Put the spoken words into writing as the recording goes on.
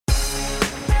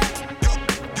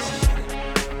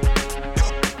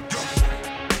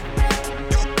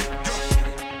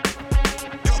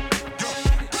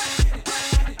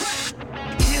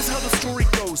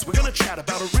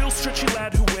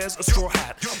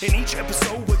In each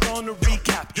episode, we're gonna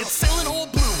recap. It's Sailing All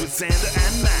Blue with Xander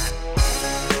and Matt.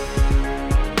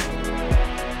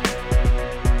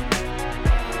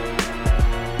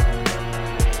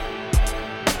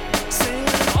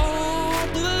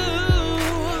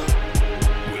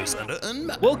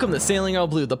 Welcome to Sailing All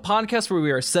Blue, the podcast where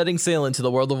we are setting sail into the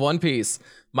world of One Piece.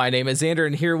 My name is Xander,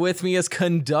 and here with me is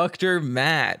conductor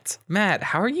Matt. Matt,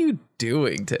 how are you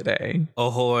doing today?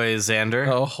 Ahoy, Xander.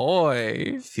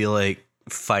 Ahoy. Feel like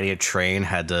fighting a train,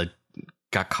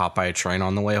 got caught by a train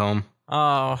on the way home.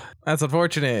 Oh, that's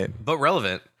unfortunate. But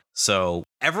relevant. So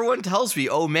everyone tells me,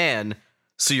 oh man,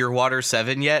 so you're Water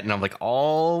 7 yet? And I'm like,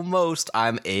 almost.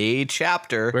 I'm a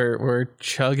chapter. We're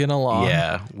chugging along.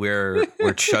 Yeah, we're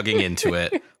chugging into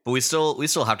it. But we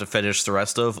still have to finish the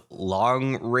rest of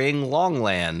Long Ring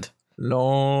Longland.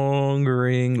 Long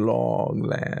Ring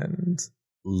Longland.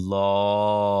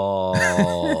 Longland.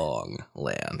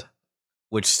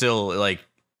 Which still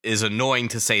is annoying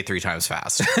to say 3 times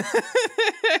fast.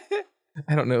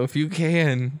 I don't know if you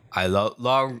can. I love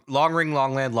Long Ring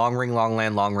Longland, Long Ring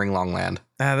Longland, Long Ring Longland.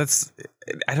 I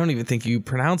don't even think you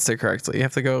pronounced it correctly. You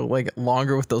have to go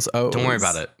longer with those O's. Don't worry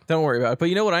about it. Don't worry about it. But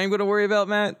you know what I'm going to worry about,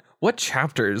 Matt? What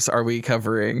chapters are we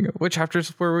covering? What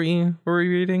chapters were we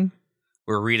reading?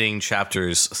 We're reading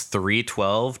chapters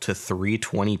 312 to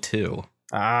 322.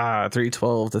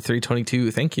 312 to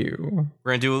 322. Thank you.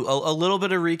 We're going to do a little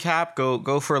bit of recap.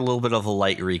 Go for a little bit of a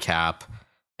light recap,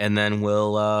 and then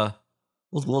we'll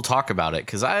talk about it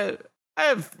because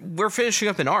we're finishing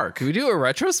up an arc. Can we do a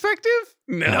retrospective?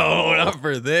 No, not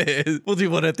for this. We'll do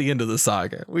one at the end of the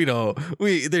saga.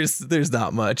 There's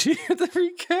not much here to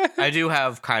recap. I do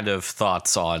have kind of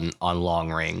thoughts on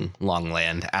Long Ring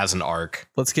Longland as an arc.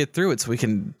 Let's get through it so we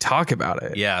can talk about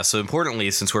it. Yeah, so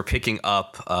importantly, since we're picking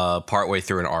up partway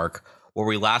through an arc, where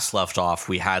we last left off,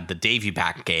 we had the Davy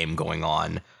Back game going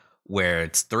on, where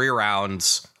it's 3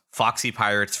 rounds, Foxy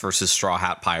Pirates versus Straw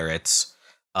Hat Pirates.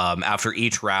 After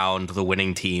each round, the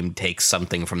winning team takes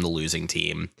something from the losing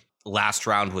team. Last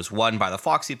round was won by the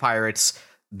Foxy Pirates.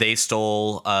 They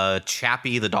stole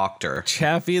Chappie the Doctor.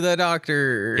 Chappie the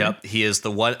Doctor. Yep, he is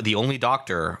the only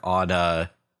doctor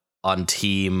on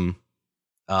team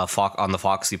on the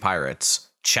Foxy Pirates.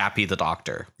 Chappie the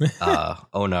Doctor.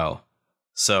 Oh no.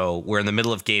 So we're in the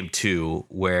middle of game 2,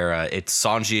 where it's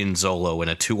Sanji and Zolo in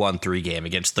a 2-on-3 game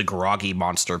against the Groggy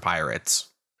Monster Pirates,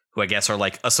 who I guess are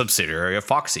like a subsidiary of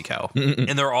Foxy Co.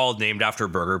 And they're all named after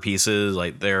burger pieces.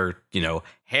 They're,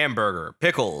 hamburger,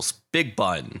 pickles, big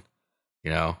bun.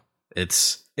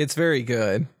 It's very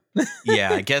good.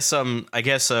 Yeah, I guess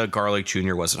Garlic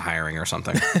Jr. wasn't hiring or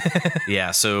something.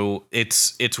 Yeah, so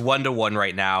it's 1-1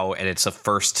 right now, and it's a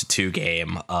 1-2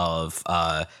 game of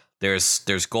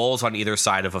there's goals on either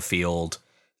side of a field.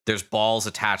 There's balls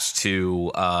attached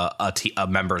to a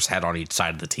member's head on each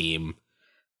side of the team.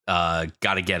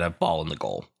 Got to get a ball in the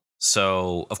goal.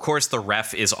 So, of course, the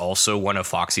ref is also one of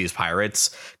Foxy's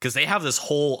pirates because they have this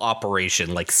whole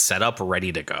operation set up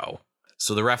ready to go.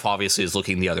 So the ref obviously is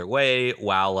looking the other way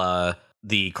while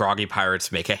the Groggy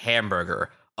Pirates make a hamburger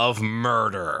of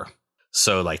murder.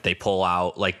 So they pull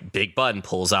out Big Bun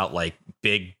pulls out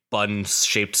big bun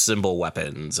shaped symbol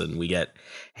weapons, and we get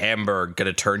Hamburg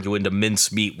gonna turn you into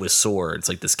mincemeat with swords.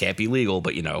 This can't be legal,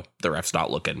 but the ref's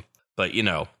not looking. But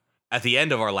at the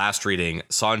end of our last reading,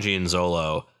 Sanji and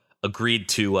Zolo agreed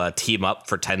to team up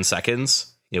for 10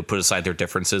 seconds, put aside their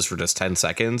differences for just 10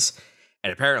 seconds.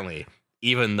 And apparently,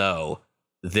 even though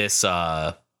they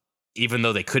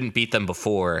couldn't beat them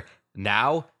before,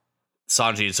 now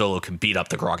Sanji and Zolo can beat up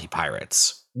the Groggy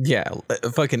Pirates. Yeah,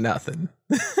 fucking nothing.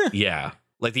 Yeah.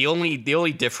 The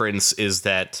only difference is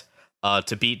that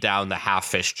to beat down the half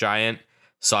fish giant,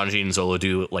 Sanji and Zolo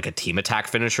do a team attack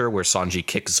finisher where Sanji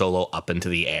kicks Zolo up into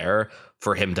the air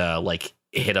for him to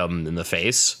hit him in the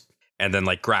face and then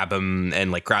grab him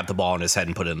and grab the ball in his head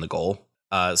and put it in the goal.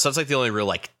 So it's the only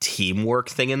real teamwork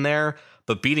thing in there.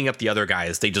 But beating up the other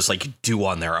guys, they just do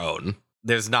on their own.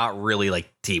 There's not really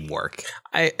teamwork.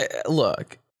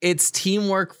 Look, it's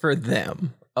teamwork for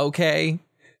them. Okay,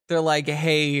 they're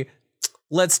hey,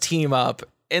 let's team up,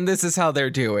 and this is how they're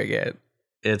doing it.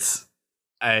 It's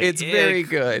very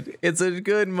good. It's a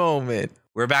good moment.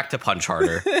 We're back to punch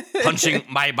harder. Punching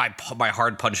my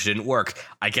hard punch didn't work.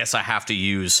 I guess I have to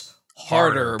use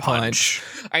harder punch.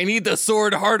 I need the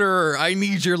sword harder. I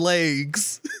need your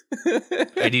legs.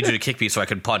 I need you to kick me so I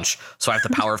can punch. So I have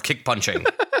the power of kick punching.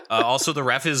 Also, the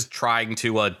ref is trying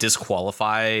to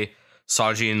disqualify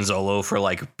Sanji and Zolo for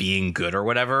being good or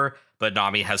whatever, but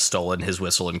Nami has stolen his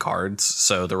whistle and cards,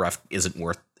 so the ref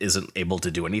isn't able to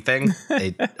do anything.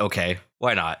 Okay,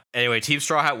 why not? Anyway, Team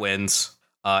Straw Hat wins,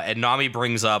 and Nami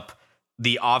brings up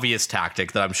the obvious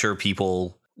tactic that I'm sure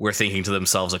people were thinking to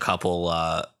themselves a couple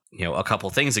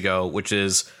things ago, which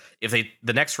is if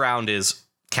the next round is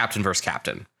captain versus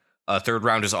captain, third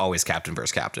round is always captain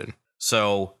versus captain.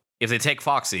 So if they take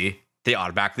Foxy, they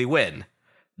automatically win.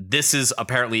 This is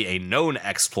apparently a known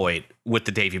exploit with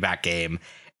the Davy Back game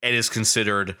and is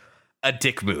considered a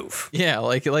dick move. Yeah,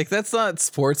 like that's not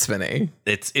sportsman-y.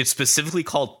 It's specifically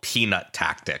called peanut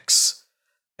tactics,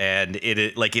 and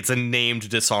it's a named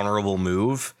dishonorable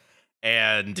move.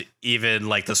 And even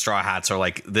like the Straw Hats are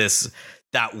like,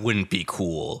 that wouldn't be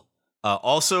cool.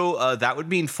 Also, that would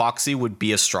mean Foxy would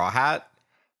be a Straw Hat.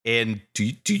 And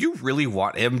do you really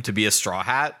want him to be a Straw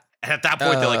Hat? And at that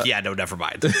point, they're like, yeah, no, never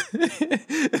mind.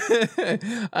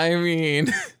 I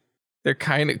mean, they're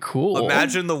kind of cool.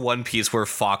 Imagine the One Piece where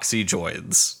Foxy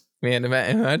joins. Man,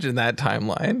 imagine that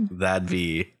timeline. That'd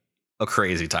be a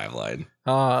crazy timeline.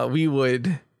 We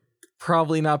would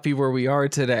probably not be where we are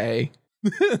today.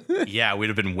 Yeah, we'd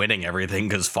have been winning everything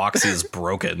because Foxy is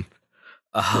broken.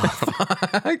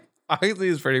 Foxy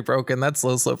is pretty broken. That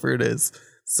slow fruit is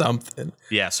something.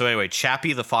 Yeah, so anyway,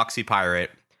 Chappie the Foxy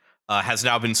Pirate has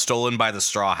now been stolen by the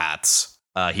Straw Hats.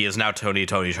 He is now Tony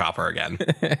Chopper again.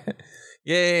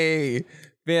 Yay.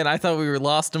 Man, I thought we were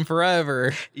lost him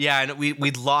forever. Yeah, and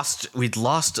we'd lost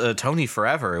Tony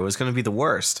forever. It was going to be the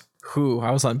worst. Whew, I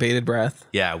was on bated breath.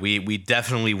 Yeah, we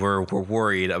definitely were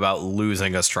worried about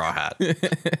losing a Straw Hat.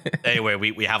 Anyway,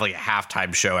 we have like a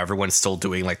halftime show. Everyone's still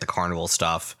doing like the carnival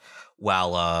stuff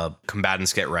while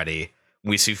combatants get ready.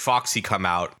 We see Foxy come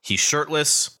out. He's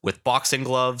shirtless with boxing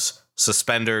gloves,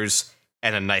 suspenders,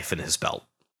 and a knife in his belt.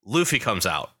 Luffy comes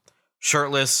out,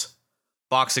 shirtless,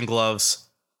 boxing gloves,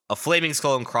 a flaming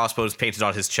skull and crossbones painted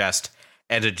on his chest,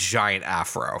 and a giant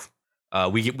afro.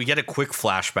 We get a quick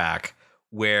flashback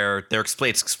where it's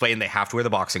explained they have to wear the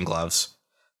boxing gloves,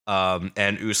 and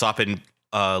Usopp and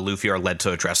Luffy are led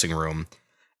to a dressing room,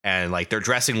 and like they're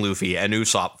dressing Luffy, and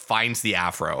Usopp finds the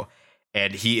afro,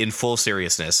 and he, in full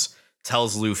seriousness,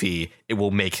 tells Luffy it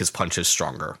will make his punches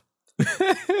stronger.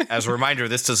 As a reminder,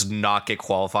 this does not get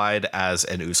qualified as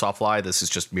an Usopp lie. This is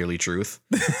just merely truth.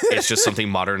 It's just something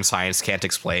modern science can't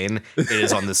explain. It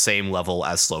is on the same level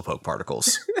as slowpoke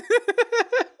particles.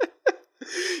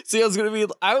 See, I was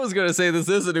gonna say this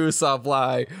is an Usopp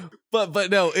lie,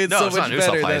 but no, it's so it's much not an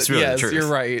better. Usopp lie. It's really the truth. You're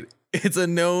right. It's a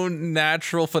known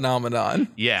natural phenomenon.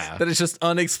 Yeah, that is just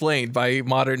unexplained by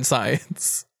modern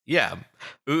science. Yeah,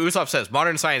 Usopp says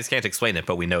modern science can't explain it,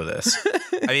 but we know this.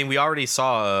 I mean, we already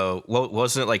saw. What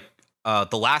wasn't it like?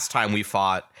 The last time we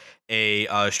fought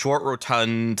a short,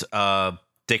 rotund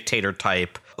dictator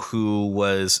type who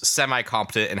was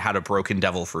semi-competent and had a broken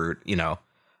devil fruit.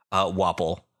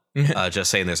 Wapple.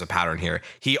 Just saying, there's a pattern here.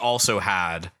 We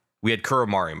had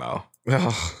Kuromarimo.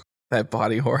 Oh, that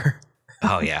body horror.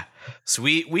 Oh yeah. So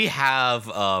we have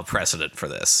a precedent for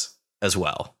this as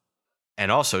well. And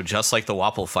also, just like the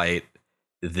Wapple fight,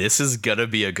 this is gonna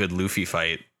be a good Luffy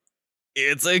fight.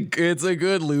 It's a good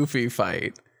Luffy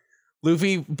fight.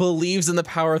 Luffy believes in the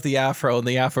power of the Afro, and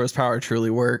the Afro's power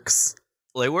truly works.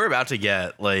 Like, we're about to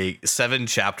get like 7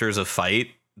 chapters of fight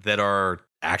that are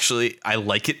actually, I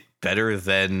like it better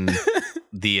than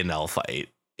the Enel fight.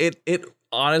 It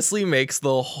honestly makes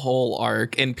the whole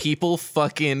arc, and people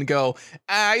fucking go,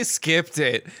 I skipped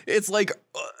it. It's like,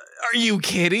 are you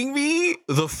kidding me?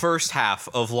 The first half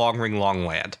of Long Ring Long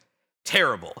Land,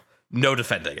 terrible. No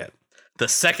defending it. The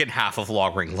second half of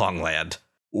Long Ring Long Land,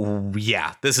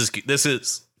 yeah, this is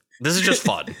just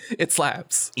fun. It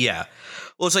slaps. Yeah.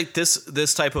 Well, it's like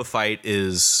this type of fight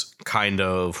is kind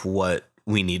of what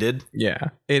we needed. Yeah,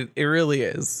 it really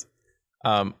is.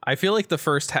 I feel like the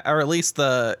first or at least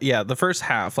the first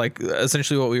half, like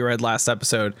essentially what we read last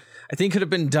episode, I think could have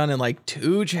been done in like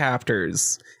 2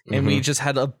 chapters, and we just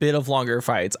had a bit of longer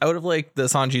fights. I would have liked the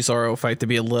Sanji Zoro fight to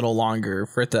be a little longer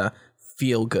for it to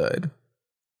feel good,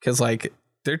 because like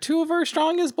they're 2 of our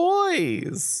strongest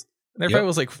boys. Their fight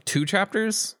was like 2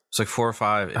 chapters. It's like 4 or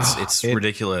 5. It's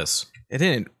ridiculous. It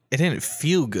didn't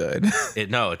feel good.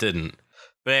 It didn't.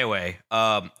 But anyway,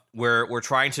 we're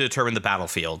trying to determine the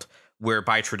battlefield, where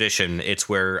by tradition it's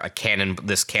where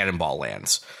this cannonball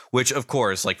lands, which of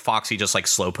course, like, Foxy just like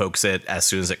slow pokes it as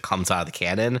soon as it comes out of the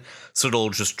cannon, so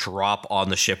it'll just drop on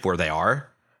the ship where they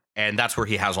are, and that's where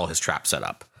he has all his traps set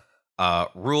up.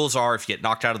 Rules are, if you get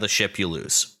knocked out of the ship, you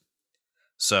lose.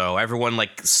 So everyone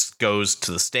like goes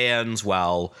to the stands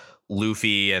while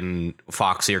Luffy and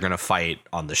Foxy are gonna fight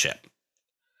on the ship.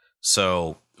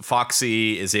 So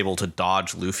Foxy is able to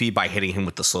dodge Luffy by hitting him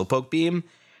with the slowpoke beam,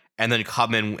 and then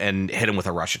come in and hit him with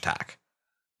a rush attack.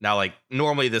 Now, like,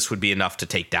 normally this would be enough to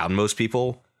take down most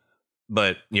people,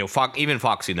 but even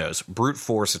Foxy knows brute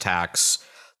force attacks,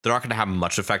 they're not going to have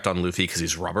much effect on Luffy because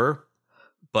he's rubber.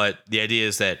 But the idea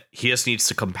is that he just needs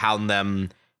to compound them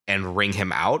and wring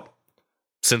him out,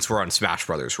 since we're on Smash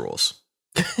Brothers rules.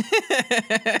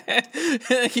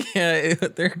 Yeah,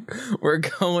 we're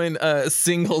going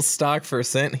single stock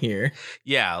 % here.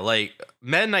 Yeah, like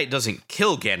Meta Knight doesn't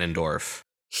kill Ganondorf.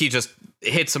 He just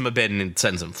hits him a bit and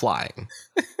sends him flying.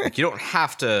 Like you don't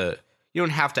have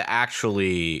to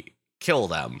actually kill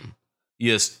them.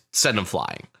 You just send them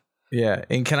flying. Yeah,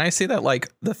 and can I say that like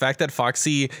the fact that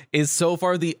Foxy is so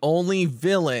far the only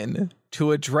villain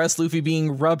to address Luffy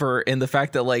being rubber, and the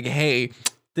fact that like, hey,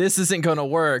 this isn't gonna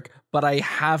work, but I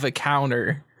have a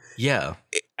counter. Yeah.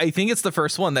 I think it's the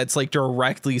first one that's like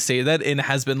directly say that and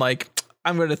has been like,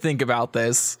 I'm gonna think about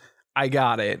this. I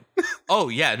got it. Oh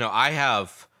yeah, no, I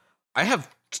have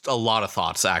a lot of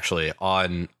thoughts actually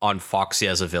on Foxy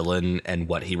as a villain and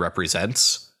what he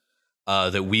represents.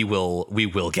 That we will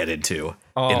get into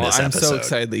in this episode. I'm so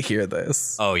excited to hear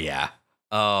this. Oh yeah.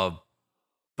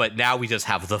 But now we just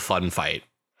have the fun fight.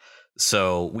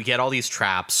 So we get all these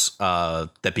traps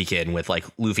that begin with like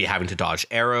Luffy having to dodge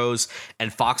arrows,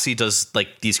 and Foxy does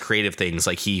like these creative things.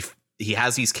 Like he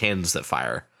has these cannons that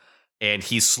fire, and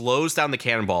he slows down the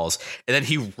cannonballs, and then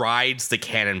he rides the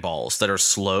cannonballs that are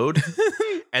slowed,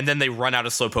 and then they run out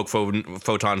of slowpoke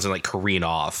photons and like careen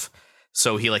off.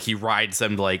 So he rides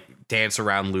them to like dance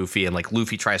around Luffy, and like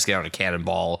Luffy tries to get on a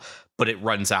cannonball, but it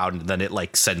runs out, and then it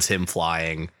like sends him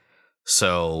flying.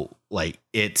 So like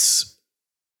he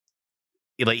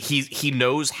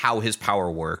knows how his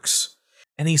power works,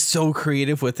 and he's so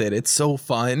creative with it. It's so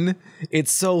fun.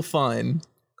 It's so fun.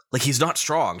 Like he's not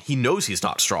strong. He knows he's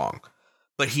not strong,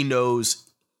 but he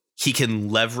knows he can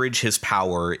leverage his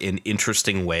power in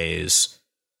interesting ways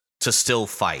to still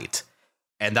fight.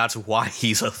 And that's why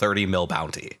he's a 30 mil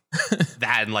bounty.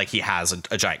 That and like he has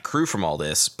a giant crew from all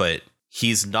this, but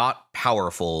he's not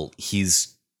powerful.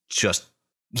 He's just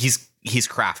he's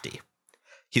crafty.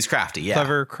 He's crafty, yeah.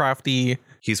 Clever, crafty.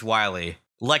 He's wily,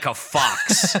 like a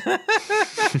fox.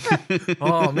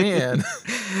 Oh man.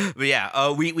 But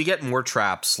yeah, we get more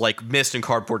traps like mist and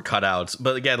cardboard cutouts.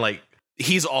 But again, like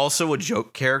he's also a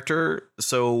joke character,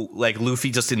 so like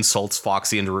Luffy just insults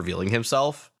Foxy into revealing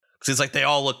himself. Because he's like, they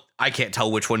all look, I can't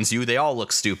tell which one's you. They all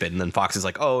look stupid. And then Foxy's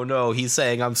like, oh no, he's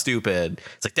saying I'm stupid.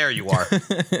 It's like, there you are.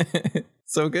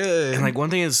 So good. And like one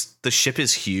thing is the ship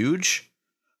is huge,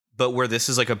 but where this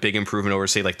is like a big improvement over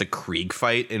say like the Krieg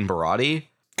fight in Baratie,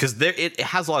 because it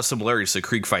has a lot of similarities to the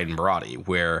Krieg fight in Baratie,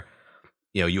 where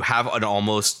you know you have an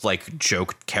almost like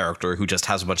joke character who just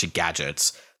has a bunch of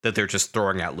gadgets that they're just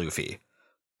throwing at Luffy.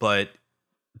 But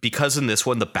because in this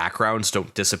one the backgrounds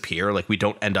don't disappear, like we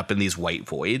don't end up in these white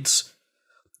voids,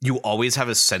 you always have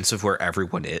a sense of where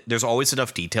everyone is. There's always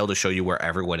enough detail to show you where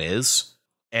everyone is,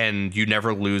 and you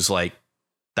never lose like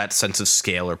that sense of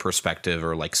scale or perspective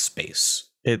or like space.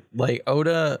 It like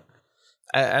Oda,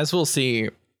 as we'll see,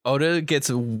 Oda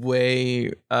gets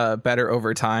way better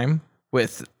over time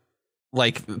with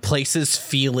like places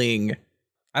feeling,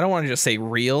 I don't want to just say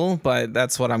real, but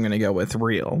that's what I'm going to go with,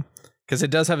 real. Because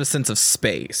it does have a sense of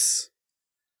space.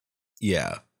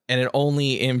 Yeah. And it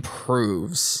only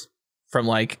improves from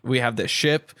like, we have this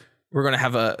ship. We're going to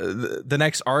have the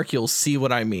next arc. You'll see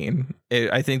what I mean.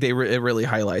 I think it really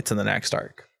highlights in the next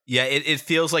arc. Yeah, it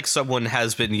feels like someone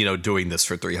has been, you know, doing this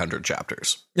for 300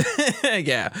 chapters.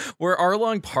 Yeah. Where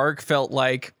Arlong Park felt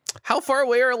like, how far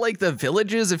away are like the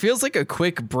villages? It feels like a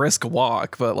quick brisk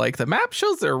walk, but like the map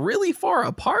shows they're really far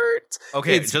apart.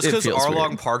 Okay, just because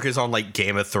Arlong Park is on like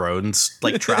Game of Thrones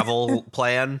like travel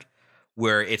plan,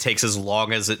 where it takes as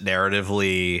long as it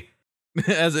narratively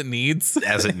as it needs.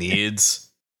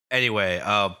 Anyway,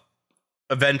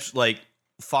 like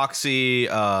Foxy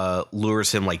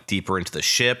lures him like deeper into the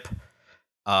ship.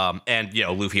 And you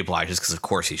know, Luffy obliges because of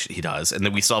course he does. And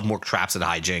then we still have more traps and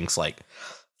hijinks. Like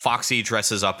Foxy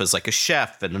dresses up as like a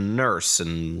chef and a nurse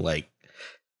and like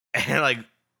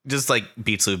just like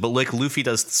beats Luffy. But like Luffy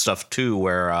does stuff too,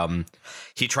 where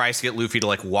he tries to get Luffy to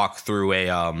like walk through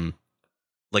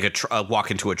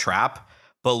walk into a trap.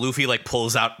 But Luffy like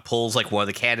pulls like one of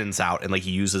the cannons out and like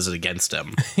he uses it against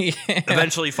him. Yeah.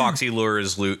 Eventually Foxy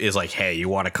is like, hey, you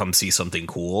want to come see something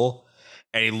cool?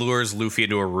 And he lures Luffy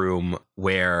into a room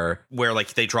where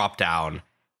like they drop down,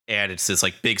 and it's this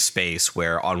like big space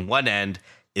where on one end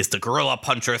is the Gorilla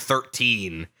Puncher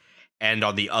 13, and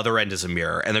on the other end is a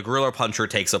mirror, and the Gorilla Puncher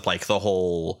takes up like the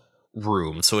whole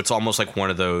room. So it's almost like one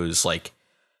of those like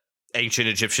ancient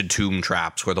Egyptian tomb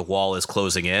traps where the wall is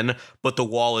closing in, but the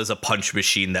wall is a punch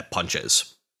machine that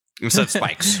punches instead of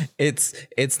spikes.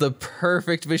 It's the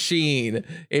perfect machine.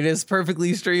 It is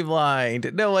perfectly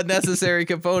streamlined. No unnecessary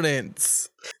components.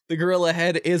 The gorilla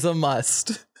head is a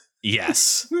must.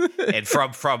 Yes. And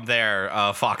from there,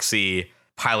 Foxy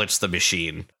pilots the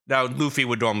machine. Now, Luffy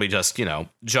would normally just,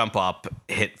 jump up,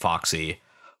 hit Foxy,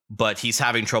 but he's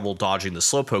having trouble dodging the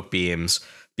Slowpoke beams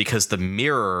because the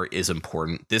mirror is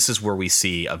important. This is where we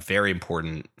see a very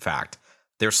important fact.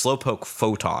 They're Slowpoke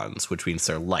photons, which means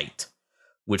they're light,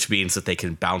 which means that they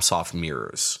can bounce off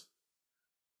mirrors.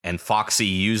 And Foxy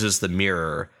uses the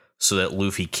mirror so that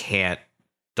Luffy can't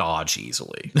dodge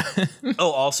easily.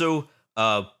 Also,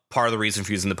 part of the reason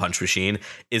for using the punch machine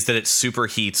is that it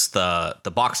superheats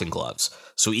the boxing gloves.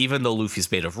 So even though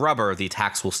Luffy's made of rubber, the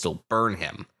attacks will still burn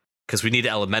him because we need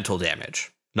elemental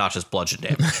damage, not just bludgeon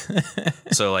damage.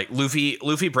 So like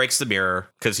Luffy breaks the mirror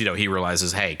because he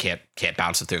realizes, hey, can't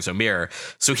bounce if there's no mirror.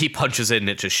 So he punches it and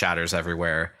it just shatters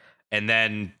everywhere. And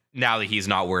then now that he's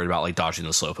not worried about like dodging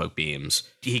the Slowpoke beams,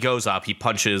 he goes up, he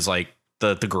punches like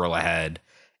the gorilla head,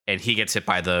 and he gets hit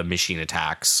by the machine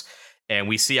attacks. And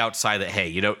we see outside that,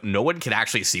 hey, no one can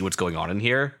actually see what's going on in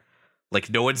here. Like,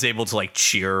 no one's able to, like,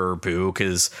 cheer or boo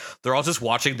because they're all just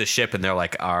watching the ship and they're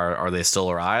like, are they still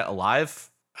alive?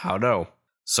 How no?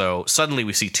 So suddenly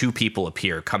we see two people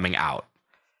appear coming out.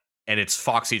 And it's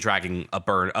Foxy dragging a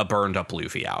burned up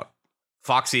Luffy out.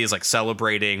 Foxy is, like,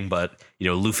 celebrating, but,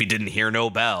 Luffy didn't hear no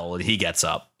bell and he gets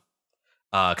up.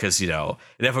 Because, and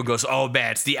everyone goes, oh,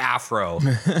 man, it's the Afro.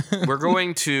 We're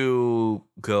going to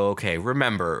go, okay,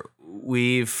 remember,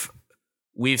 we've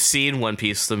seen One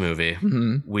Piece, the movie.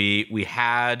 Mm-hmm. We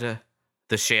had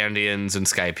the Shandians and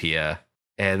Skypiea,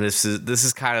 and this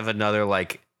is kind of another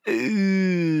like thing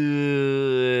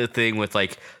with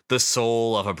like the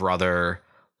soul of a brother.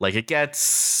 Like it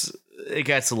gets a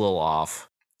little off.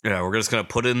 We're just gonna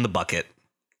put it in the bucket.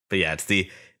 But yeah,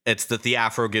 it's that the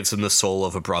Afro gives him the soul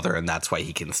of a brother, and that's why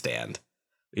he can stand.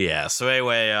 Yeah. So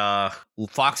anyway,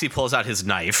 Foxy pulls out his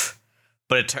knife.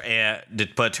 But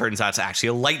it turns out it's actually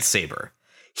a lightsaber.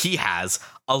 He has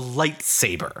a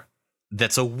lightsaber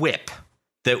that's a whip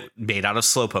that made out of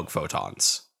Slowpoke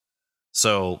photons.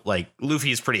 So, like,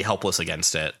 Luffy's pretty helpless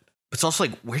against it. But it's also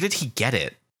like, where did he get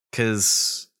it?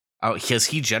 Because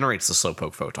he generates the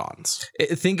Slowpoke photons.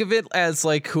 Think of it as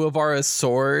like Kuwabara's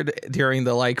sword during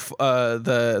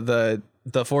the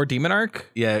the 4 demon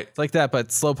arc. Yeah, it's like that, but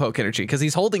Slowpoke energy because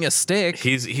he's holding a stick.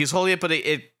 He's holding it, but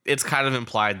it's kind of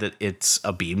implied that it's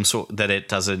a beam, so that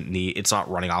it's not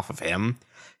running off of him.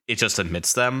 It just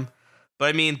emits them. But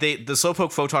I mean, the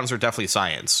Slowpoke photons are definitely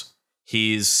science.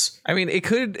 It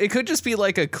could just be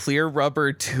like a clear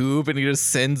rubber tube, and he just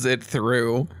sends it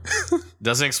through.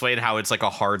 Doesn't explain how it's like a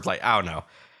hard light. I don't know.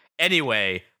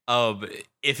 Anyway,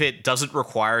 if it doesn't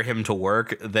require him to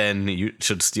work, then you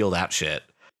should steal that shit.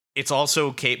 It's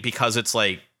also because it's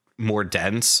like more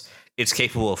dense. It's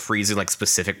capable of freezing like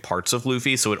specific parts of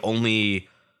Luffy, so it only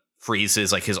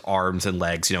freezes like his arms and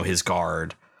legs, his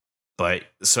guard. But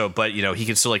he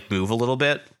can still like move a little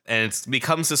bit, and it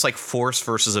becomes this like force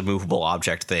versus a movable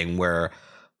object thing where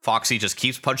Foxy just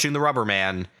keeps punching the rubber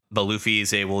man, but Luffy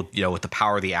is able, with the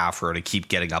power of the Afro, to keep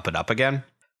getting up and up again.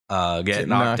 Get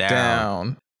knocked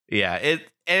down. Yeah,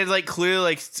 and like clearly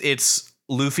like it's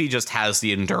Luffy just has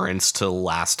the endurance to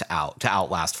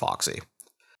outlast Foxy.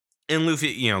 And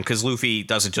Luffy, because Luffy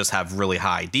doesn't just have really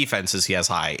high defenses, he has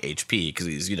high HP because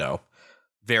he's,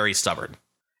 very stubborn.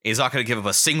 He's not going to give up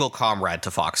a single comrade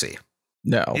to Foxy.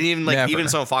 No. And even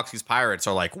some of Foxy's pirates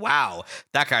are like, wow,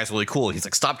 that guy's really cool. He's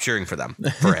like, stop cheering for him.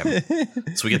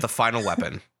 So we get the final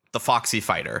weapon, the Foxy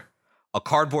Fighter, a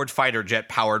cardboard fighter jet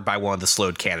powered by one of the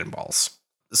slowed cannonballs.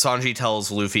 Sanji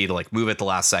tells Luffy to like move at the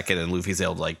last second, and Luffy's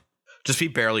able to like just be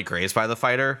barely grazed by the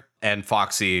fighter. And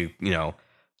Foxy,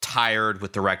 tired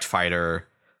with the wrecked fighter,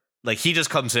 like he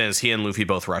just comes in as he and Luffy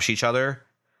both rush each other.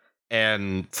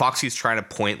 And Foxy's trying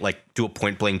to do a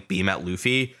point blank beam at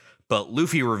Luffy, but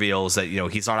Luffy reveals that,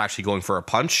 he's not actually going for a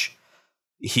punch.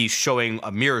 He's showing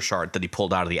a mirror shard that he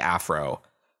pulled out of the Afro.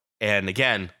 And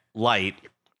again, light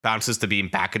bounces the beam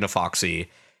back into Foxy.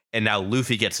 And now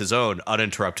Luffy gets his own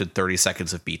uninterrupted 30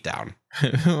 seconds of beatdown.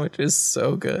 Which is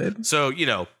so good. So,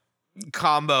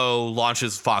 combo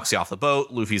launches Foxy off the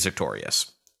boat. Luffy's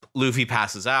victorious. Luffy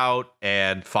passes out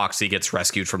and Foxy gets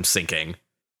rescued from sinking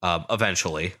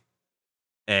eventually.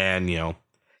 And,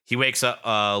 he wakes up.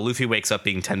 Luffy wakes up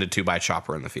being tended to by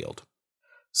Chopper in the field.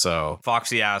 So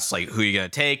Foxy asks, like, who are you going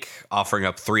to take? Offering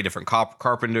up 3 different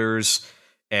carpenters.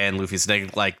 And Luffy's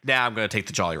like, nah, I'm going to take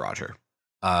the Jolly Roger.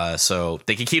 So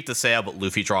they can keep the sail, but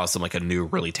Luffy draws them like a new,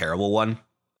 really terrible one.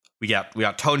 We got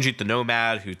Tonjit the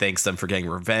Nomad, who thanks them for getting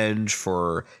revenge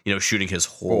for, shooting his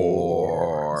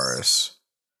horse.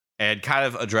 And kind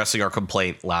of addressing our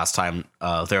complaint last time,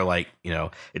 they're like,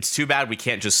 it's too bad we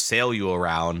can't just sail you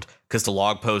around because the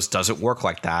log post doesn't work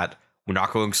like that. We're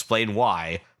not going to explain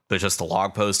why, but just the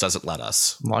log post doesn't let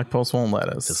us. Log post won't let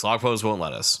us. This log post won't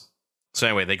let us. So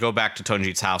anyway, they go back to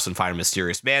Tonji's house and find a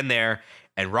mysterious man there,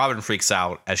 and Robin freaks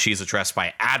out as she's addressed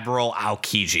by Admiral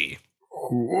Aokiji.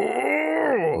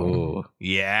 Ooh,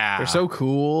 yeah. They're so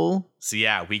cool. So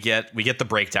yeah, we get the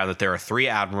breakdown that there are 3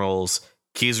 admirals,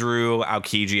 Kizaru,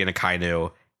 Aokiji, and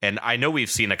Akainu. And I know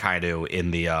we've seen Akainu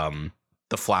in the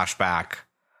flashback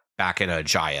back in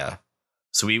Jaya.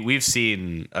 So we've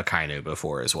seen Akainu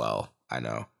before as well. I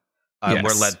know.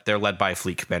 Yes. They're led by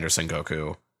Fleet Commander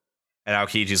Sengoku. And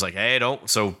Aokiji's like, hey, don't.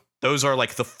 So those are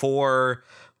like the 4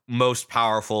 most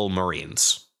powerful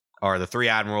Marines, are the 3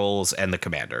 admirals and the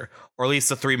commander, or at least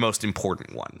the 3 most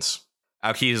important ones.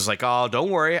 Aokiji's like, oh,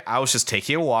 don't worry. I was just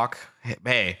taking a walk.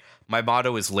 Hey, my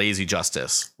motto is lazy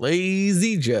justice.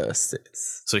 Lazy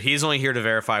justice. So he's only here to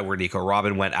verify where Nico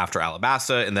Robin went after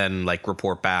Alabasta and then like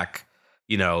report back,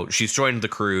 she's joined the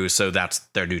crew. So that's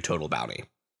their new total bounty.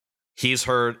 He's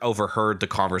overheard the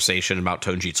conversation about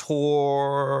Tonji's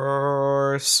horse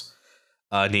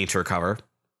needing to recover.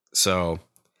 So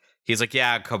he's like,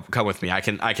 yeah, come with me. I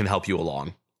can help you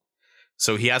along.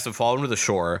 So he has to fall into the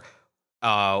shore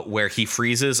where he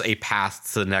freezes a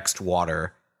path to the next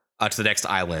to the next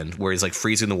island, where he's like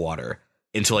freezing the water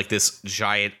into like this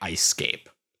giant ice scape.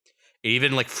 It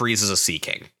even like freezes a sea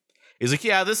king. He's like,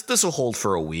 yeah, this will hold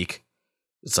for a week.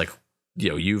 It's like,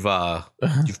 you've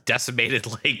decimated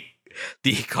like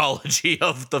the ecology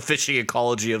of the fishing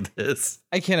ecology of this.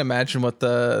 I can't imagine what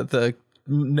the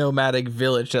nomadic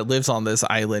village that lives on this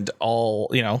island all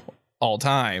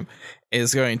time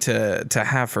is going to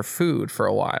have for food for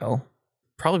a while.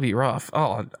 Probably be rough.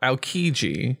 Oh,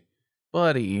 Aokiji,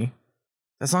 buddy,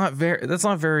 that's not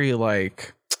very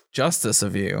like justice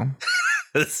of you.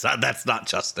 That's not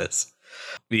justice.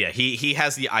 But yeah, he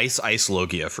has the ice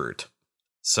logia fruit.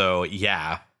 So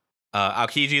yeah,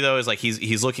 Aokiji though is like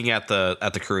he's looking at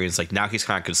the Koreans, like now he's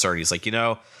kind of concerned. He's like,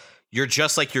 you're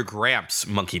just like your Gramps,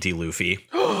 Monkey D. Luffy.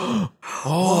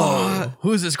 Oh,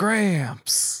 who's his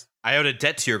Gramps? I owed a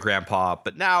debt to your grandpa,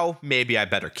 but now maybe I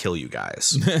better kill you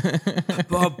guys.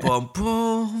 Bum, bum,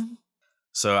 bum.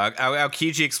 So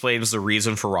Aokiji explains the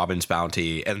reason for Robin's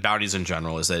bounty and bounties in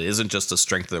general is that it isn't just the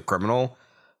strength of the criminal,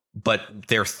 but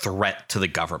their threat to the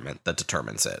government that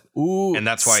determines it. Ooh. And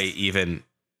that's why even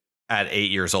at 8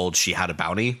 years old, she had a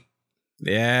bounty.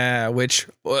 Yeah, which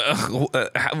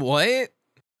what?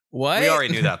 We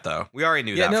already knew that, though. We already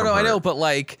knew that. No, I know, but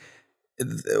like,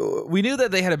 we knew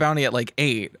that they had a bounty at like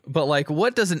 8. But like,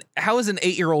 how is an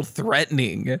 8-year-old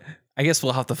threatening? I guess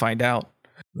we'll have to find out.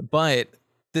 But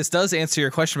this does answer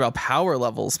your question about power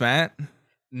levels, Matt.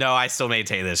 No, I still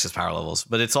maintain that it's just power levels,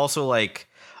 but it's also like,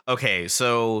 okay,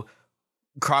 so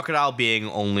Crocodile being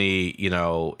only,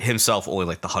 himself only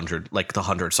like the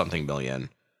 100 something million.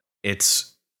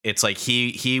 It's like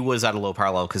he was at a low power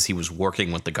level because he was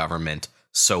working with the government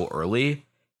so early,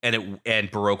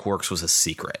 and Baroque Works was a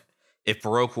secret. If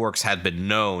Baroque Works had been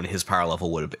known, his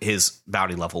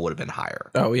bounty level would have been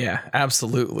higher. Oh yeah,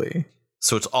 absolutely.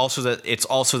 So it's also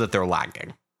that they're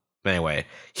lagging. But anyway,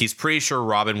 he's pretty sure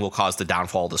Robin will cause the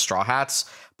downfall of the Straw Hats,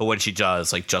 but when she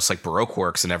does, like just like Baroque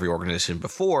Works and every organization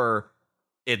before,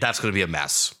 that's going to be a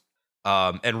mess.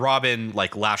 And Robin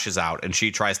like lashes out and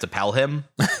she tries to pell him,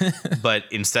 but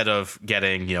instead of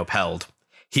getting pelled,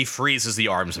 he freezes the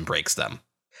arms and breaks them.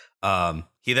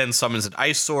 He then summons an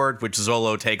ice sword, which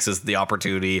Zolo takes as the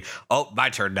opportunity. Oh, my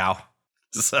turn now.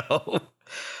 So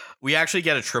we actually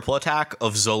get a triple attack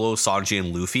of Zolo, Sanji,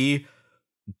 and Luffy.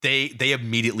 They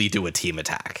immediately do a team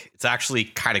attack. It's actually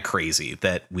kind of crazy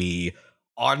that we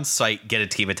on site get a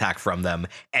team attack from them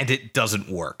and it doesn't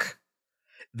work.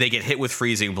 They get hit with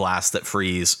freezing blasts that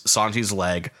freeze Sanji's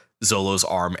leg, Zolo's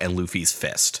arm, and Luffy's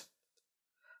fist.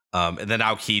 And then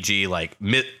Aokiji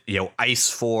ice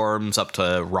forms up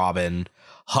to Robin,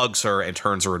 hugs her, and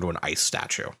turns her into an ice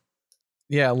statue.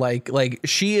 Yeah, like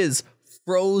she is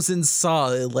frozen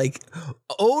solid. Like,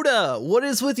 Oda, what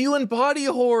is with you in body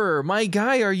horror? My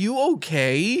guy, are you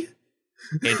okay?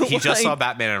 And he just saw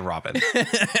Batman and Robin.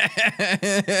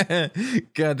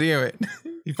 God damn it.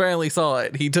 He finally saw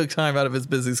it. He took time out of his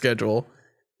busy schedule.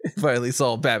 Finally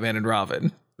saw Batman and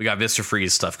Robin. We got Mr.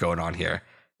 Freeze stuff going on here.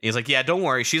 He's like, yeah, don't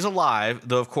worry. She's alive.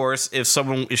 Though, of course, if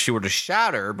she were to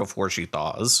shatter before she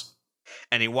thaws,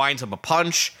 and he winds up a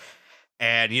punch,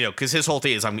 and, because his whole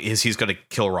thing is he's going to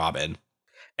kill Robin.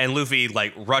 And Luffy,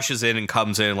 rushes in and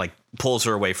comes in, pulls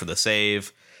her away for the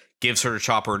save, gives her to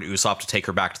Chopper and Usopp to take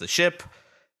her back to the ship.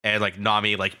 And,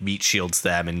 Nami, meat shields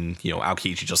them, and,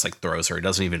 Aokiji just, throws her. He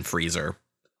doesn't even freeze her.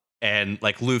 And,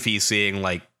 Luffy seeing,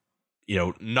 Nami,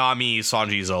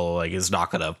 Sanji, Zolo, is not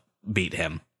going to beat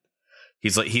him.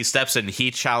 He steps in,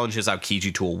 he challenges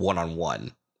Aokiji to a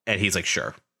one-on-one. And he's like,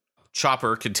 sure.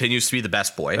 Chopper continues to be the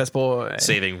best boy. Best boy.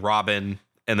 Saving Robin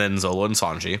and then Zolo and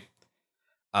Sanji.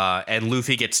 And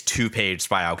Luffy gets 2-paged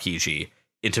by Aokiji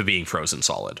into being frozen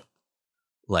solid.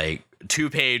 Like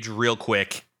 2-page real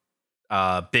quick,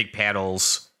 big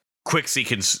panels, quick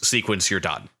sequence, you're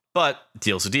done. But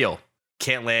deal's a deal.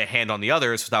 Can't lay a hand on the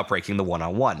others without breaking the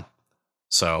one-on-one.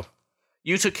 So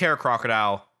you took care of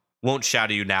Crocodile. Won't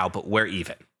shadow you now, but we're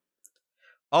even.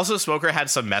 Also, Smoker had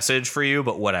some message for you,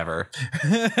 but whatever.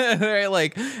 They're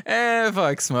like,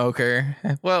 fuck Smoker.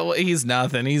 Well, he's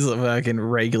nothing. He's a fucking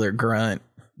regular grunt.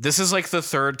 This is like the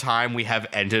 3rd time we have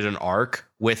ended an arc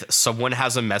with someone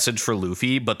has a message for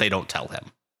Luffy, but they don't tell him.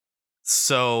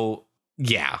 So,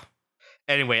 yeah.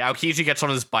 Anyway, Aokiji gets on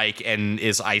his bike and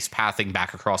is ice pathing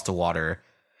back across the water.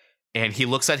 And he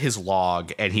looks at his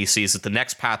log and he sees that the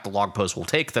next path the log post will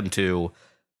take them to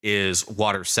is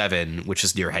Water 7, which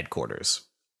is near headquarters.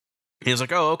 He's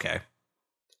like, oh, okay.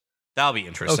 That'll be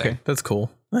interesting. Okay, that's cool.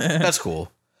 That's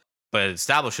cool. But it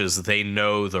establishes that they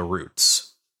know the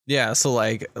routes. Yeah, so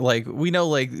like we know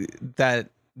like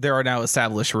that there are now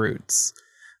established routes,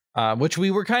 which we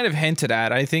were kind of hinted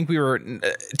at. I think we were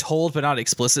told, but not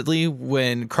explicitly,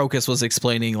 when Crocus was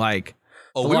explaining like.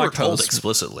 Oh, we were told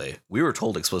explicitly.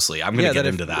 I'm going to get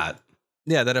into that.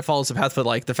 Yeah, that it follows the path, but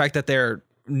like the fact that they're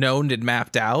known and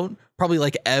mapped out, probably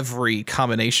like every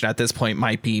combination at this point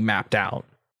might be mapped out.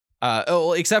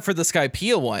 Except for the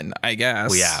Skypiea one, I guess.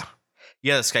 Well, yeah.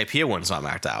 Yeah, the Skypiea one's not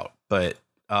mapped out, but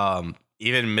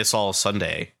even Miss All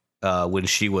Sunday, when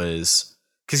she was,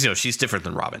 because she's different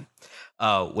than Robin.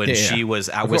 When she was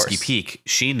at Whiskey Peak,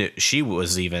 she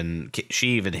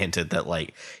even hinted that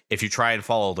like if you try and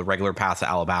follow the regular path to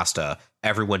Alabasta,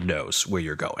 everyone knows where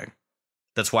you're going.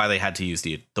 That's why they had to use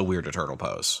the weird eternal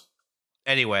pose.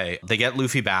 Anyway, they get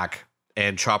Luffy back,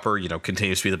 and Chopper,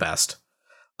 continues to be the best.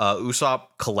 Usopp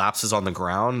collapses on the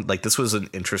ground. Like, this was an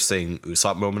interesting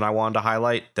Usopp moment I wanted to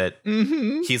highlight. That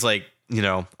he's like,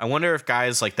 I wonder if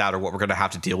guys like that are what we're going to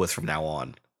have to deal with from now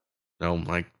on.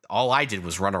 Like, all I did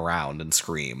was run around and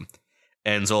scream.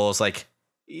 And Zolo's like,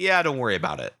 yeah, don't worry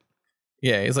about it.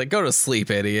 Yeah, he's like, go to sleep,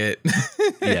 idiot.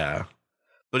 Yeah.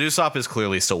 But Usopp is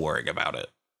clearly still worrying about it.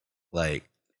 Like,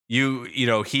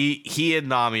 he and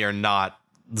Nami are not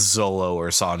Zolo or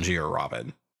Sanji or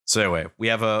Robin. So anyway, we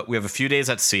have a few days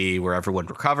at sea where everyone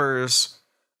recovers,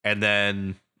 and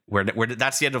then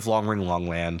that's the end of Long Ring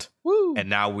Longland. Woo. And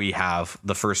now we have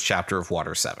the first chapter of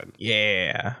Water 7.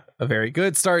 Yeah, a very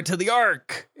good start to the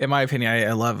arc, in my opinion.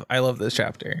 I love this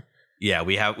chapter. Yeah,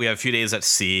 we have a few days at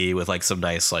sea with like some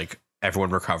nice like everyone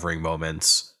recovering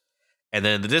moments, and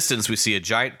then in the distance we see a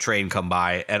giant train come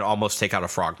by and almost take out a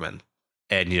frogman.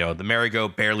 And, the merry-go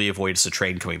barely avoids the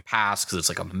train coming past because it's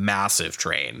like a massive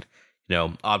train.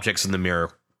 Objects in the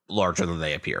mirror larger than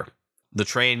they appear. The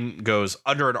train goes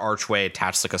under an archway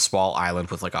attached to like a small island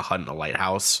with like a hut and a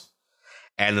lighthouse.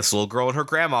 And this little girl and her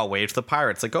grandma wave to the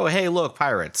pirates like, oh, hey, look,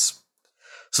 pirates.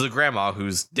 So the grandma,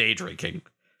 who's day drinking,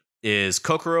 is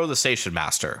Kokoro the station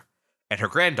master. And her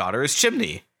granddaughter is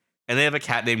Chimney. And they have a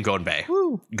cat named Gonbei.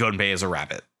 Woo. Gonbei is a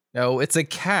rabbit. No, it's a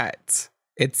cat.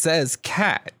 It says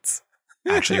cat.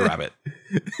 Actually a rabbit.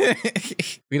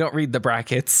 We don't read the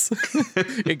brackets.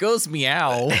 It goes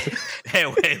meow.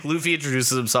 Anyway, Luffy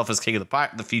introduces himself as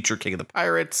the future king of the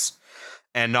pirates,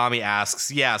 and Nami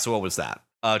asks, "Yeah, so what was that?"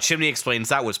 Chimney explains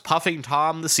that was Puffing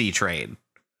Tom the Sea Train.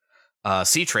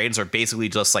 Sea trains are basically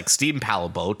just like steam paddle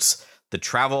boats that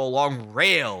travel along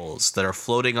rails that are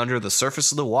floating under the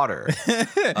surface of the water.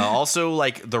 Also,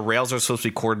 like the rails are supposed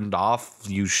to be cordoned off.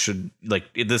 You should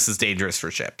this is dangerous for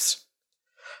ships.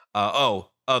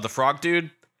 The frog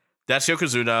dude, that's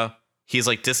Yokozuna. He's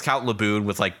like discount Laboon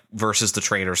with like versus the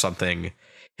train or something.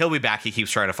 He'll be back. He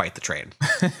keeps trying to fight the train.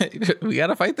 We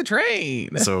gotta fight the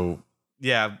train. So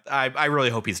yeah, I really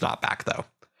hope he's not back though.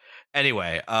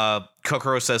 Anyway,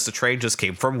 Kokoro says the train just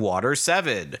came from Water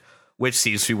 7, which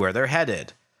seems to be where they're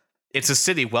headed. It's a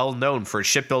city well known for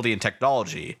shipbuilding and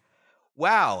technology.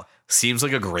 Wow, seems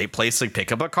like a great place to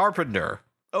pick up a carpenter.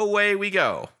 Away we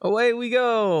go. Away we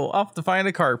go. Off to find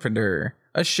a carpenter.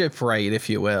 A shipwright, if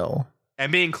you will. And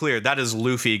being clear, that is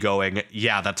Luffy going,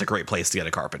 yeah, that's a great place to get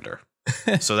a carpenter.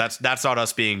 So that's not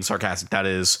us being sarcastic. That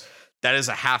is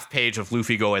a half page of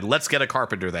Luffy going, let's get a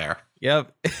carpenter there.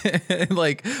 Yep.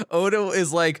 Like, Oda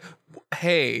is like,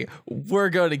 hey, we're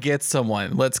going to get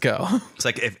someone. Let's go. It's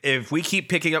like, if we keep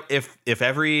picking up,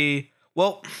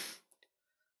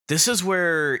 this is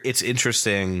where it's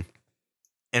interesting.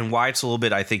 And why it's a little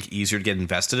bit, I think, easier to get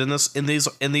invested in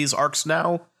these arcs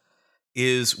now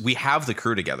is we have the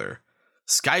crew together.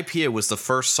 Skypiea was the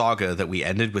first saga that we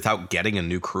ended without getting a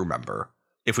new crew member.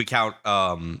 If we count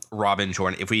Robin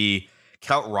joining, if we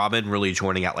Count Ramen really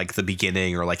joining at like the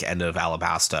beginning or like end of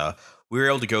Alabasta, we were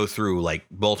able to go through like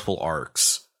multiple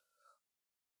arcs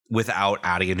without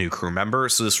adding a new crew member.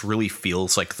 So this really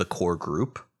feels like the core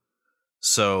group.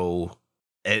 So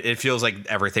it feels like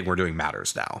everything we're doing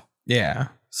matters now. Yeah.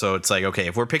 So it's like, okay,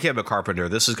 if we're picking up a carpenter,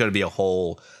 this is going to be a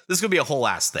whole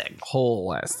ass thing.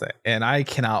 Whole ass thing. And I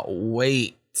cannot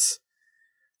wait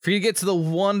for you to get to the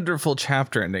wonderful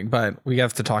chapter ending. But we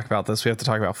have to talk about this. We have to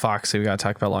talk about Foxy. We got to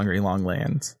talk about Long Ring Long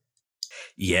Land.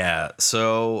 Yeah.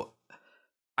 So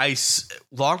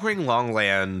Long Ring Long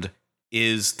Land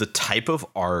is the type of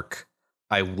arc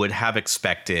I would have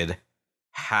expected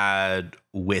had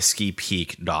Whiskey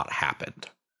Peak not happened.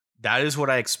 That is what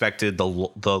I expected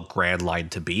the Grand Line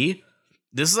to be.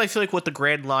 This is, I feel like, what the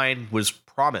Grand Line was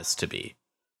promised to be.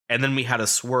 And then we had a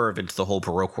swerve into the whole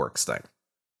Baroque Works thing.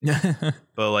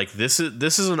 But like this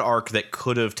is an arc that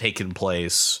could have taken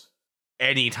place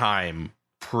anytime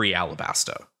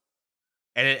pre-Alabasta.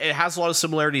 And it has a lot of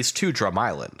similarities to Drum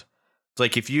Island. It's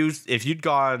like if you'd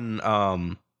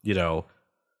gone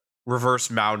Reverse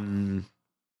Mountain,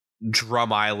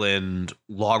 Drum Island,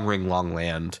 Long Ring Long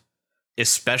Land,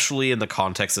 especially in the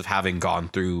context of having gone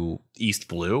through East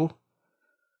Blue,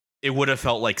 it would have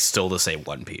felt like still the same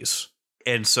One Piece.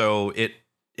 And so it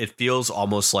feels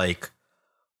almost like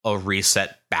a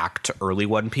reset back to early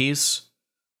One Piece,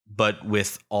 but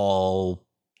with all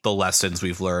the lessons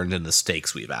we've learned and the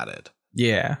stakes we've added.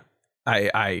 Yeah,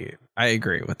 I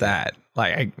agree with that.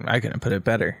 Like I couldn't put it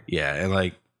better. Yeah, and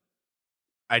like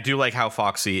I do like how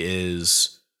Foxy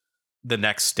is the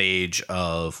next stage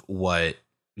of what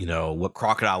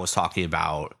Crocodile was talking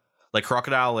about. Like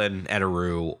Crocodile and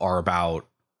Eneru are about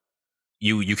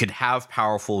you can have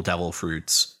powerful devil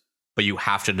fruits, but you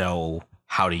have to know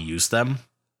how to use them.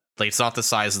 Like it's not the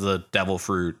size of the devil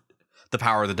fruit, the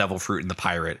power of the devil fruit in the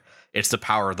pirate. It's the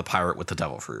power of the pirate with the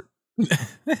devil fruit.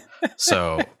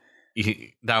 So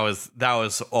that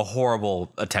was a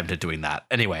horrible attempt at doing that.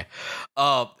 Anyway,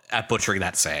 at butchering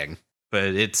that saying,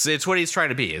 but it's what he's trying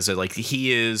to be. Is it like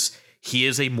he is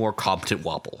a more competent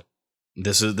Wobble.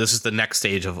 This is the next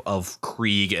stage of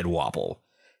Krieg and Wobble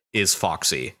is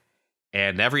Foxy,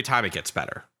 and every time it gets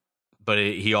better. But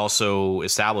he also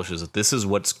establishes that this is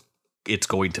what it's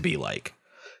going to be like.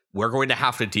 We're going to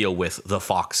have to deal with the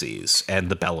Foxies and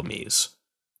the Bellamys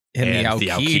and the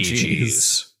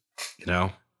Aokijis.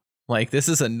 Like this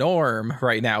is a norm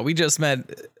right now. We just met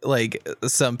like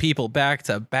some people back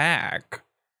to back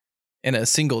in a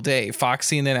single day.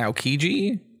 Foxy and then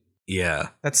Aokiji. Yeah,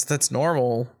 that's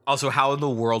normal. Also, how in the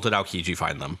world did Aokiji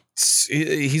find them?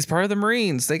 He's part of the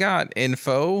Marines. They got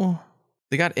info.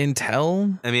 They got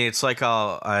intel. I mean, it's like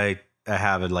I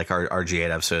have in like our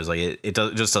G8 episodes. Like it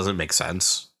just doesn't make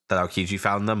sense that Aokiji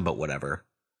found them, but whatever.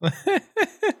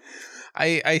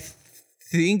 I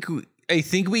think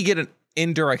we get an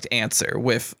indirect answer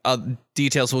with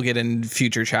details we'll get in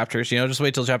future chapters. Just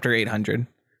wait till chapter 800.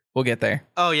 We'll get there.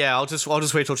 Oh yeah, I'll just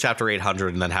wait till chapter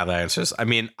 800 and then have the answers. I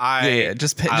mean,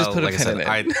 just put a pin in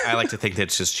it. I like to think that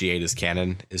it's just G8 is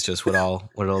canon. Is just what it'll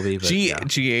be. But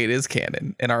G8 is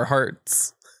canon in our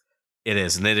hearts. It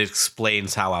is, and it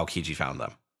explains how Aokiji found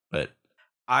them. But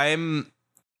I'm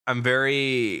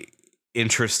very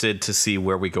interested to see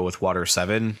where we go with Water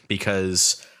 7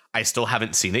 because I still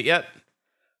haven't seen it yet.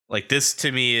 Like this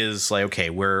to me is like, okay,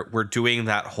 we're doing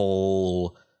that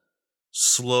whole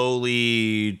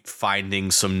slowly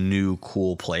finding some new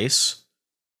cool place,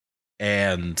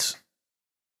 and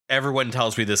everyone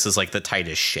tells me this is like the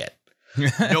tightest shit.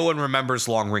 No one remembers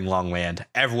Long Ring Long Land.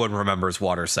 Everyone remembers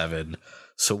Water 7.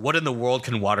 So what in the world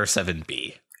can Water 7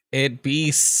 be? It'd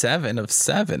be 7 of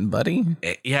 7, buddy.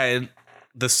 Yeah, and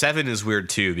the 7 is weird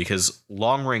too because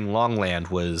Long Ring Long Land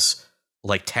was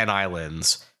like 10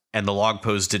 islands and the log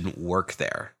pose didn't work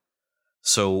there.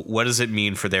 So what does it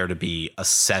mean for there to be a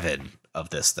 7 of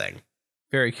this thing?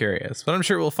 Very curious, but I'm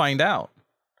sure we'll find out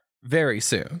very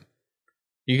soon.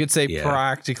 You could say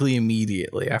practically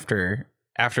immediately after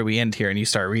we end here and you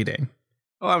start reading.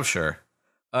 Oh, I'm sure.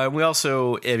 We've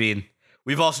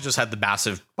also just had the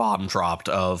massive bomb dropped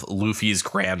of Luffy's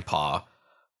grandpa,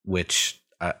 which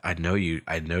I know you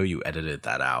edited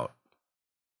that out.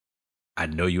 I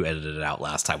know you edited it out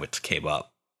last time it came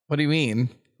up. What do you mean?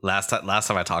 Last time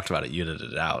I talked about it, you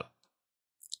edited it out.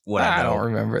 I don't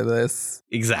remember this.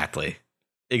 Exactly.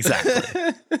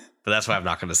 But that's why I'm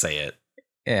not going to say it.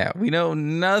 Yeah, we know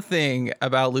nothing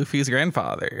about Luffy's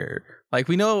grandfather. Like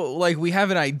we know, like we have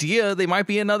an idea they might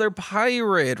be another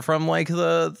pirate from like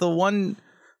the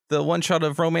one shot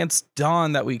of Romance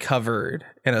Dawn that we covered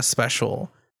in a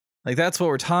special. Like that's what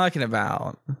we're talking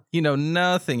about.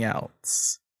 Nothing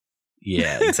else.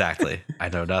 Yeah, exactly. I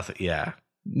know nothing. Yeah.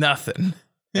 Nothing.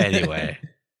 Anyway,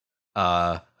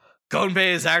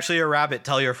 Gonbei is actually a rabbit.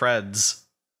 Tell your friends.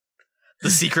 The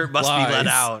secret must be let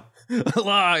out.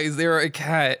 Lies. They're a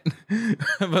cat.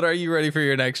 But are you ready for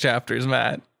your next chapters,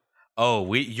 Matt?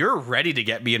 Oh, you're ready to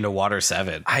get me into Water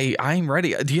 7. I'm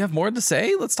ready. Do you have more to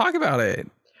say? Let's talk about it.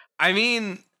 I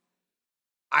mean,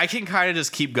 I can kind of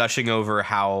just keep gushing over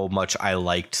how much I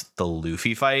liked the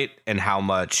Luffy fight and how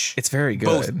much it's very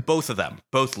good. Both of them,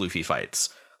 both Luffy fights.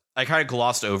 I kind of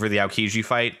glossed over the Aokiji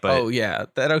fight, but oh yeah,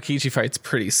 that Aokiji fight's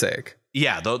pretty sick.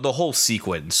 Yeah, the whole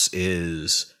sequence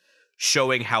is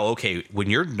showing how, okay, when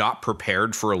you're not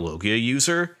prepared for a Logia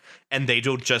user and they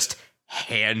don't just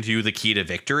hand you the key to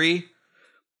victory,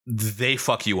 they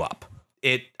fuck you up.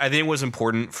 I think it was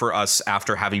important for us,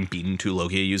 after having beaten 2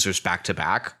 Logia users back to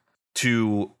back,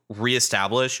 to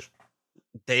reestablish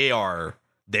they are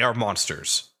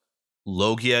monsters.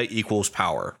 Logia equals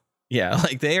power. Yeah,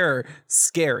 like they are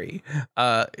scary.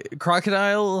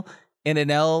 Crocodile and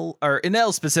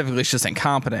Enel specifically is just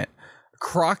incompetent.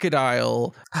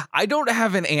 Crocodile, I don't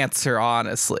have an answer,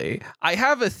 honestly. I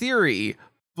have a theory,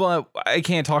 but I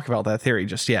can't talk about that theory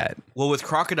just yet. Well, with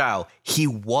Crocodile, he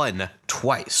won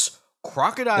twice.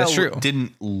 Crocodile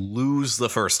didn't lose the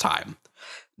first time.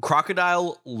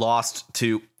 Crocodile lost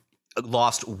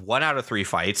 1 out of 3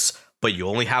 fights, but you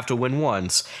only have to win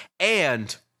once.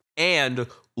 And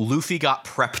Luffy got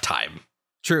prep time.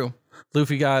 True.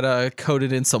 Luffy got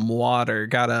coated in some water,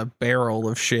 got a barrel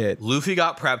of shit. Luffy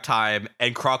got prep time,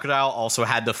 and Crocodile also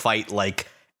had to fight like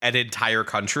an entire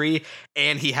country,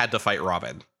 and he had to fight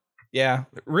Robin. Yeah,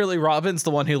 really, Robin's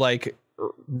the one who like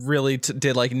really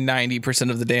did like 90%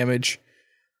 of the damage.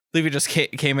 Luffy just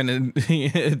came in and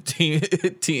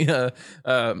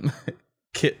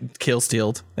kill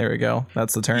stealed. There we go.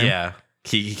 That's the term. Yeah,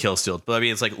 he kill stealed. But I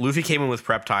mean, it's like Luffy came in with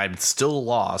prep time, still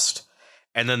lost,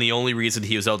 and then the only reason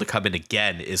he was able to come in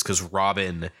again is because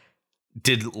Robin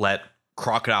didn't let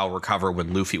Crocodile recover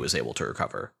when Luffy was able to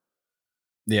recover.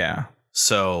 Yeah.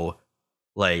 So,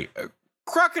 like,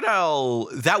 Crocodile,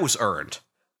 that was earned.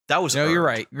 That was earned. You're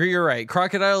right. You're right.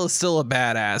 Crocodile is still a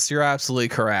badass. You're absolutely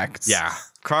correct. Yeah.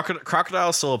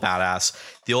 Crocodile is still a badass.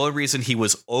 The only reason he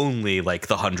was only like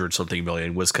the 100-something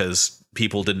million was because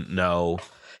people didn't know.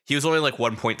 He was only like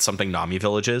 1-point-something Nami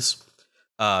villages.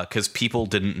 Because people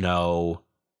didn't know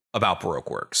about Baroque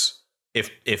Works.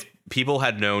 If people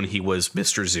had known he was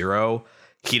Mr. Zero,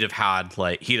 he'd have had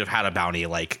a bounty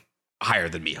like higher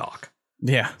than Mihawk.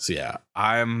 Yeah. So yeah,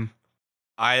 I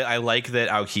like that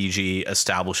Aokiji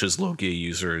establishes Logia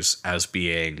users as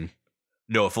being,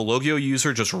 no, if a Logia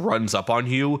user just runs up on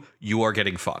you, you are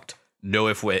getting fucked. No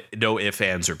ifs,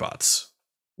 ands, or buts.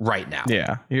 Right now.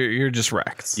 Yeah, you're just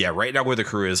wrecked. Yeah, right now where the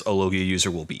crew is, a Logia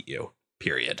user will beat you.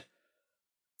 Period.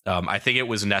 I think it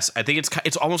was I think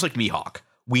it's almost like Mihawk.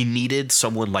 We needed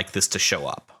someone like this to show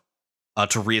up,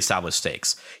 to reestablish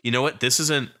stakes. You know what? This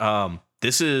isn't.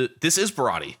 This is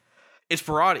Barati. It's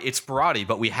Barati,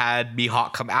 but we had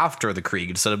Mihawk come after the Krieg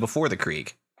instead of before the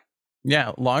Krieg.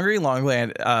 Yeah, Long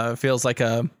Longland feels like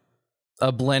a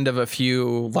blend of a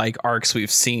few like arcs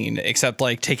we've seen, except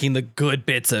like taking the good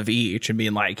bits of each and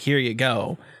being like, here you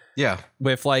go. Yeah,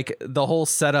 with like the whole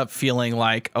setup feeling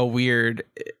like a weird.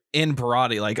 In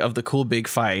Barati, like of the cool big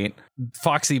fight,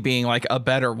 Foxy being like a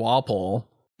better Wapol,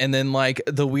 and then like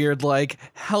the weird like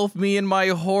help me in my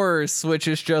horse, which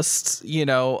is just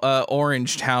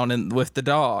Orange Town and with the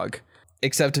dog,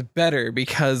 except better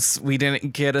because we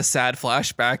didn't get a sad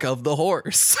flashback of the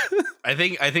horse. I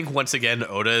think once again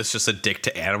Oda is just a dick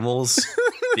to animals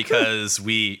because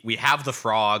we have the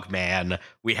frog man,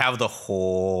 we have the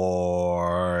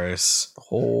horse.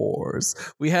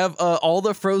 We have all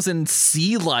the frozen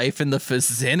sea life in the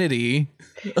vicinity.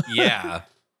 Yeah.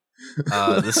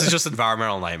 This is just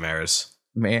environmental nightmares.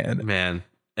 Man,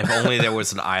 if only there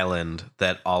was an island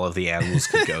that all of the animals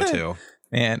could go to.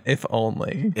 Man, if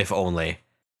only.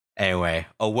 Anyway,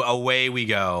 away we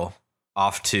go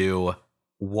off to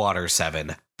Water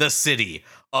 7, the city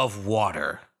of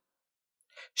water.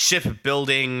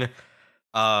 Shipbuilding,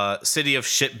 city of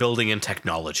shipbuilding and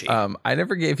technology. I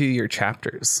never gave you your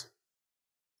chapters.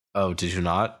 Oh, did you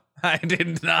not? I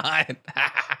did not.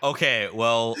 Okay,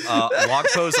 well, log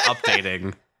pose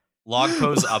updating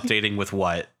with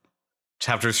what?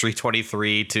 Chapter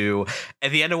 323 to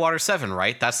at the end of Water 7,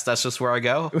 right? That's just where I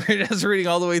go. We're just reading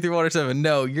all the way through Water 7.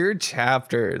 No, your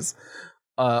chapters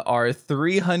are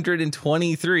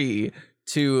 323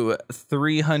 to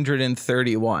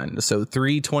 331. So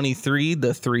 323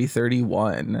 to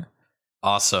 331.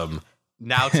 Awesome.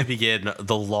 Now to begin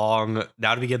the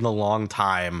long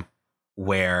time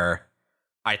where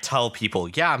I tell people,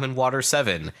 yeah, I'm in Water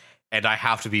 7. and I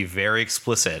have to be very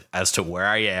explicit as to where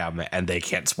I am, and they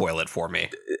can't spoil it for me.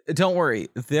 Don't worry,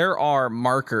 there are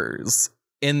markers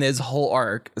in this whole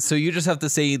arc, so you just have to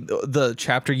say the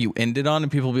chapter you ended on,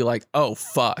 and people will be like, "Oh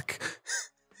fuck,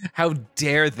 how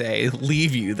dare they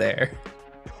leave you there?"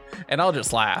 And I'll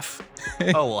just laugh.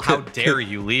 Oh well, how dare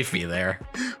you leave me there?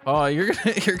 Oh, you're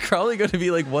probably gonna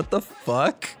be like, "What the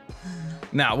fuck?"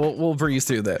 Now we'll breeze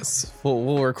through this.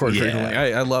 We'll record frequently.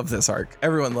 I love this arc.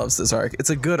 Everyone loves this arc. It's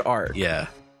a good arc. Yeah.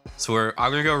 So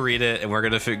I'm gonna go read it, and we're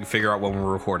gonna figure out when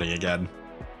we're recording again.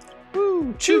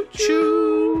 Woo! Choo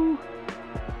choo!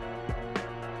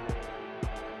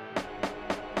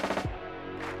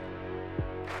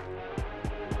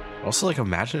 Also, like,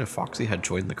 imagine if Foxy had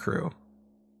joined the crew.